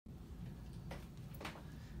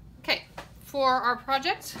For our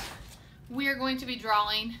project, we are going to be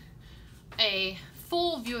drawing a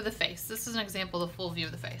full view of the face. This is an example of the full view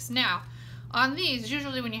of the face. Now, on these,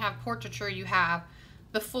 usually when you have portraiture, you have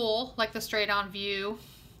the full, like the straight-on view,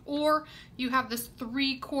 or you have this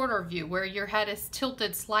 3/4 view where your head is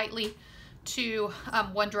tilted slightly to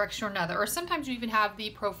one direction or another. Or sometimes you even have the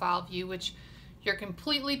profile view, which you're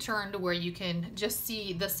completely turned to where you can just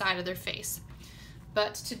see the side of their face.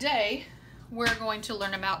 But today, we're going to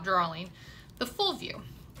learn about drawing the full view.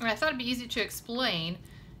 And I thought it'd be easy to explain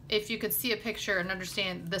if you could see a picture and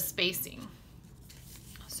understand the spacing.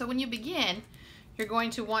 So when you begin, you're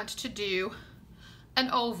going to want to do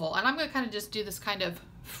an oval. And I'm going to kind of just do this kind of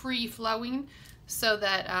free flowing so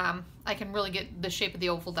that I can really get the shape of the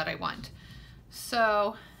oval that I want.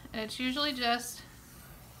 So, and it's usually just,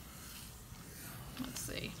 let's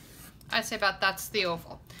see, I'd say about that's the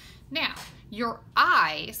oval. Now, your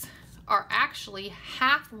eyes are actually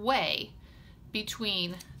halfway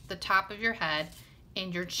between the top of your head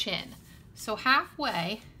and your chin. So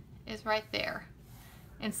halfway is right there.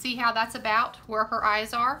 And see how that's about where her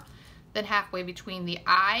eyes are? Then halfway between the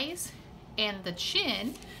eyes and the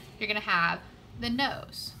chin, you're gonna have the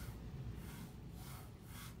nose.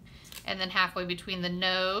 And then halfway between the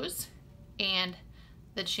nose and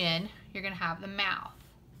the chin, you're gonna have the mouth.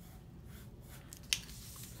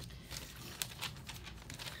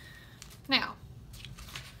 Now,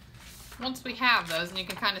 once we have those, and you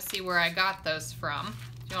can kind of see where I got those from,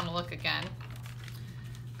 if you want to look again,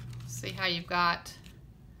 see how you've got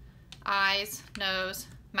eyes, nose,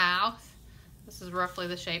 mouth. This is roughly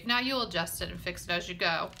the shape. Now you'll adjust it and fix it as you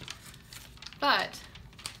go. But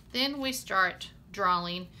then we start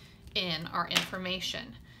drawing in our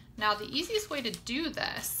information. Now the easiest way to do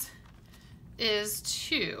this is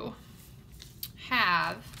to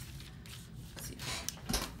have,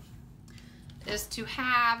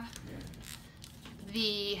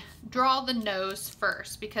 draw the nose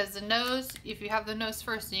first, because the nose, if you have the nose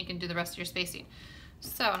first, then you can do the rest of your spacing.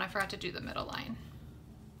 So, and I forgot to do the middle line.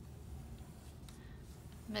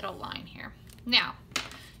 Middle line here. Now,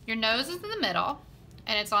 your nose is in the middle,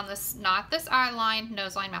 and it's on this, not this eye line,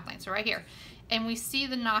 nose line, mouth line, so right here. And we see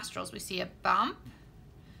the nostrils. We see a bump,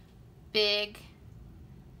 big,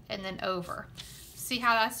 and then over. See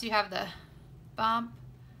how that's, you have the bump,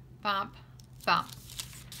 bump, bump.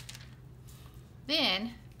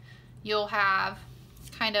 Then you'll have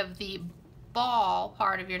kind of the ball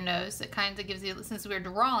part of your nose that kind of gives you, since we're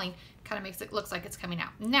drawing, kind of makes it looks like it's coming out.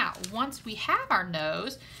 Now, once we have our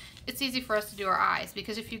nose, it's easy for us to do our eyes,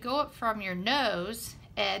 because if you go up from your nose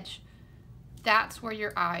edge, that's where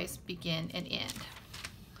your eyes begin and end.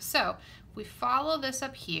 So we follow this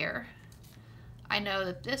up here. I know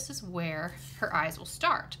that this is where her eyes will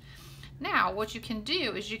start. Now, what you can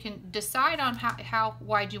do is you can decide on how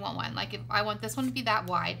wide you want one. Like if I want this one to be that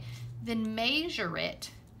wide, then measure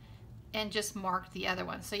it and just mark the other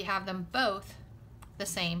one. So you have them both the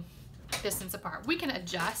same distance apart. We can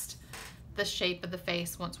adjust the shape of the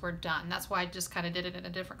face once we're done. That's why I just kind of did it in a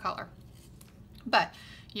different color. But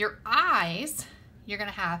your eyes, you're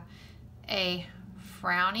gonna have a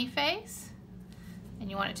frowny face,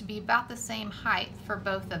 and you want it to be about the same height for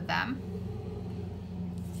both of them.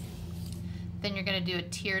 Then you're going to do a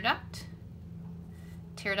tear duct.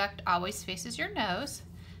 Tear duct always faces your nose.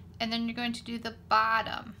 And then you're going to do the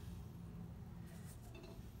bottom.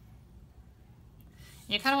 And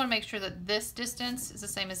you kind of want to make sure that this distance is the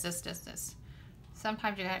same as this distance.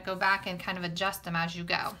 Sometimes you got to go back and kind of adjust them as you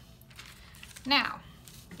go. Now,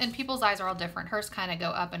 and people's eyes are all different. Hers kind of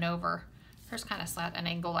go up and over. Hers kind of slat an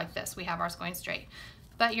angle like this. We have ours going straight.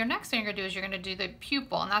 But your next thing you're going to do is you're going to do the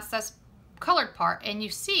pupil, and that's this colored part. And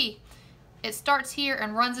you see, it starts here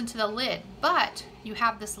and runs into the lid, but you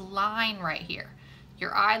have this line right here,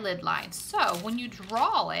 your eyelid line. So when you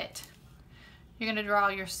draw it, you're gonna draw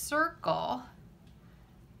your circle,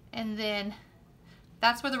 and then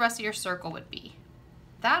that's where the rest of your circle would be.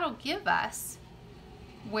 That'll give us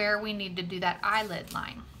where we need to do that eyelid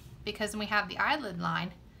line, because we have the eyelid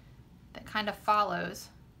line that kind of follows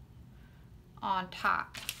on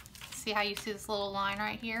top. See how you see this little line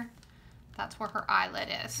right here? That's where her eyelid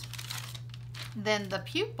is. Then the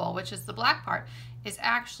pupil, which is the black part, is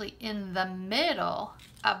actually in the middle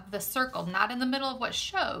of the circle, not in the middle of what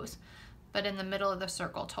shows, but in the middle of the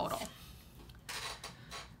circle total.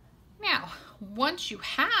 Now, once you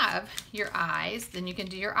have your eyes, then you can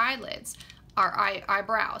do your eyelids, or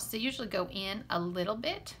eyebrows. They usually go in a little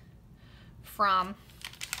bit from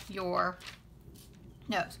your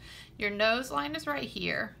nose. Your nose line is right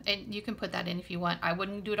here, and you can put that in if you want. I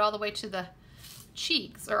wouldn't do it all the way to the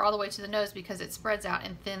cheeks or all the way to the nose, because it spreads out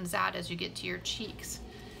and thins out as you get to your cheeks.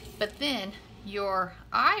 But then your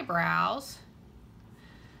eyebrows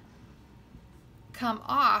come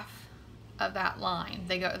off of that line.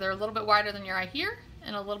 They're a little bit wider than your eye here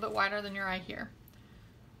and a little bit wider than your eye here.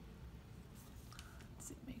 Let's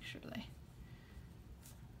see, make sure they...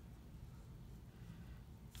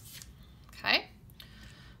 Okay.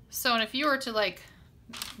 So, and if you were to like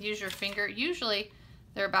use your finger, usually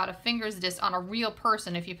they're about a finger's distance on a real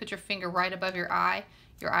person. If you put your finger right above your eye,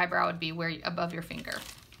 your eyebrow would be above your finger.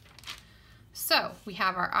 So we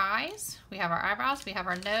have our eyes, we have our eyebrows, we have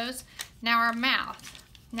our nose, now our mouth.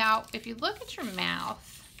 Now, if you look at your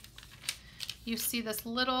mouth, you see this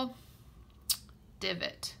little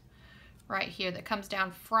divot right here that comes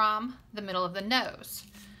down from the middle of the nose.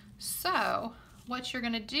 So what you're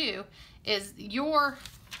gonna do is your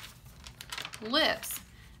lips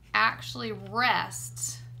actually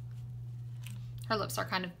rest. Her lips are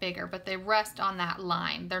kind of bigger, but they rest on that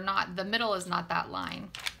line. They're not, the middle is not that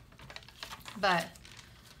line. But,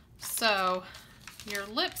 so your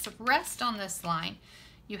lips rest on this line.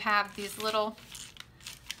 You have these little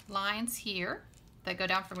lines here that go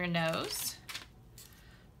down from your nose.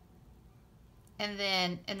 And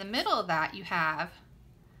then in the middle of that, you have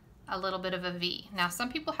a little bit of a V. Now,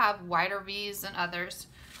 some people have wider V's than others,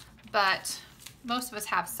 but most of us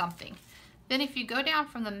have something. Then if you go down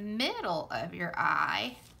from the middle of your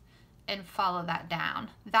eye and follow that down,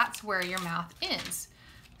 that's where your mouth ends.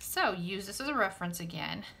 So use this as a reference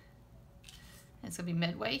again. It's gonna be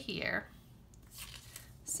midway here.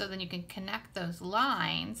 So then you can connect those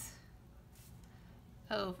lines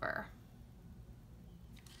over.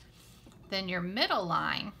 Then your middle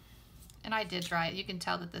line, and I did try it, you can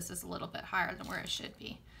tell that this is a little bit higher than where it should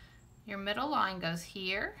be. Your middle line goes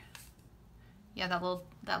here. Yeah, that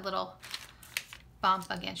little bump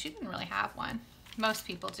again. She didn't really have one. Most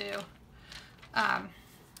people do.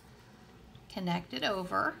 Connect it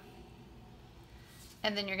over.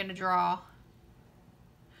 And then you're going to draw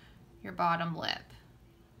your bottom lip.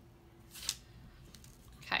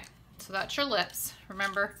 Okay, so that's your lips.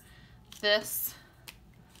 Remember this,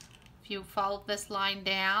 if you follow this line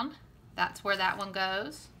down, that's where that one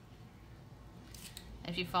goes.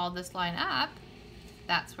 If you follow this line up,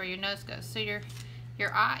 that's where your nose goes. So your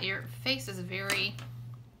face is very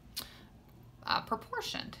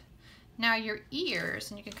proportioned. Now your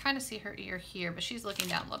ears, and you can kind of see her ear here, but she's looking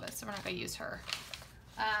down a little bit, so we're not going to use her.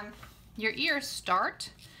 Your ears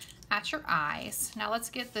start at your eyes. Now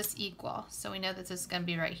let's get this equal. So we know that this is going to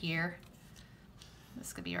be right here.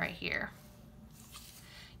 This could be right here.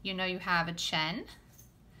 You know you have a chin.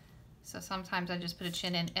 So sometimes I just put a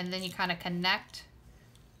chin in, and then you kind of connect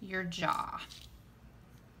your jaw.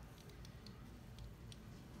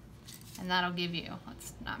 And that'll give you,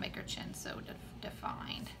 let's not make her chin so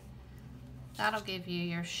defined. That'll give you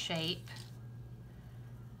your shape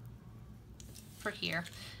for here.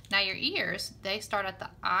 Now your ears, they start at the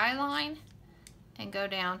eye line and go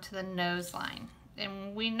down to the nose line.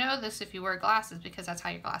 And we know this if you wear glasses because that's how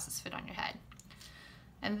your glasses fit on your head.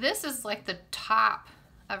 And this is like the top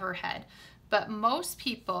of her head. But most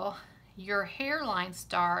people, your hairline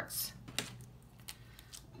starts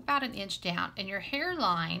about an inch down, and your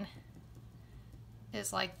hairline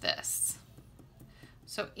is like this.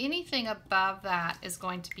 So anything above that is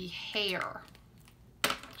going to be hair.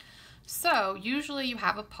 So usually you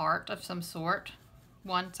have a part of some sort,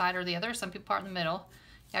 one side or the other. Some people part in the middle.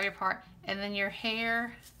 You have your part, and then your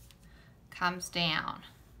hair comes down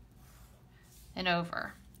and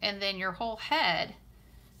over. And then your whole head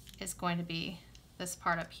is going to be this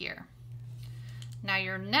part up here. Now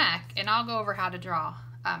your neck, and I'll go over how to draw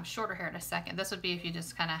shorter hair in a second. This would be if you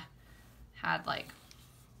just kind of had like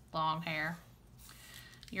long hair.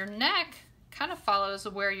 Your neck kind of follows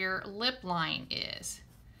where your lip line is.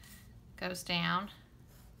 Goes down,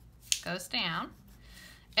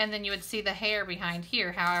 and then you would see the hair behind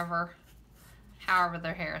here, however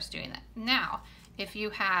their hair is doing that. Now, if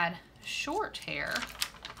you had short hair,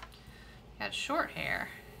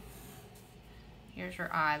 here's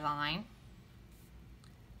your eye line,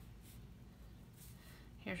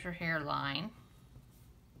 here's your hairline.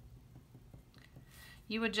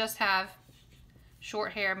 You would just have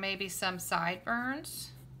short hair, maybe some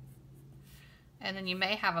sideburns, and then you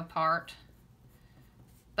may have a part,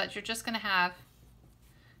 but you're just going to have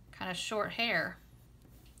kind of short hair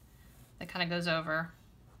that kind of goes over,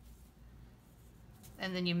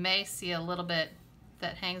 and then you may see a little bit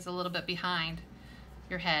that hangs a little bit behind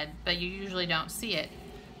your head, but you usually don't see it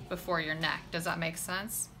before your neck. Does that make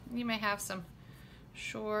sense? You may have some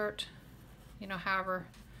short, you know, however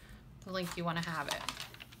the length you want to have it.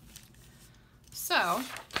 So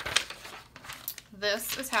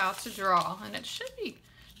this is how to draw, and it should be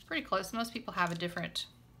pretty close. Most people have a different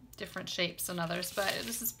shapes than others, but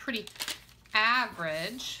this is pretty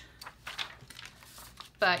average.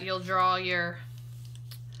 But you'll draw your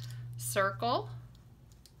circle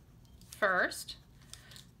first,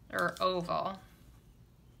 or oval.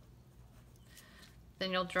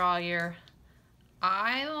 Then you'll draw your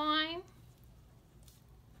eye line,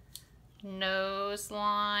 nose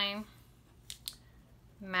line,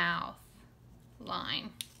 mouth line.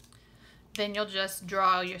 Then you'll just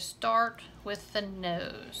draw your start with the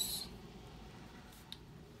nose.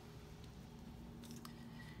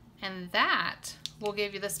 And that will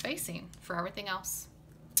give you the spacing for everything else.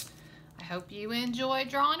 I hope you enjoy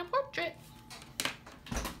drawing a portrait.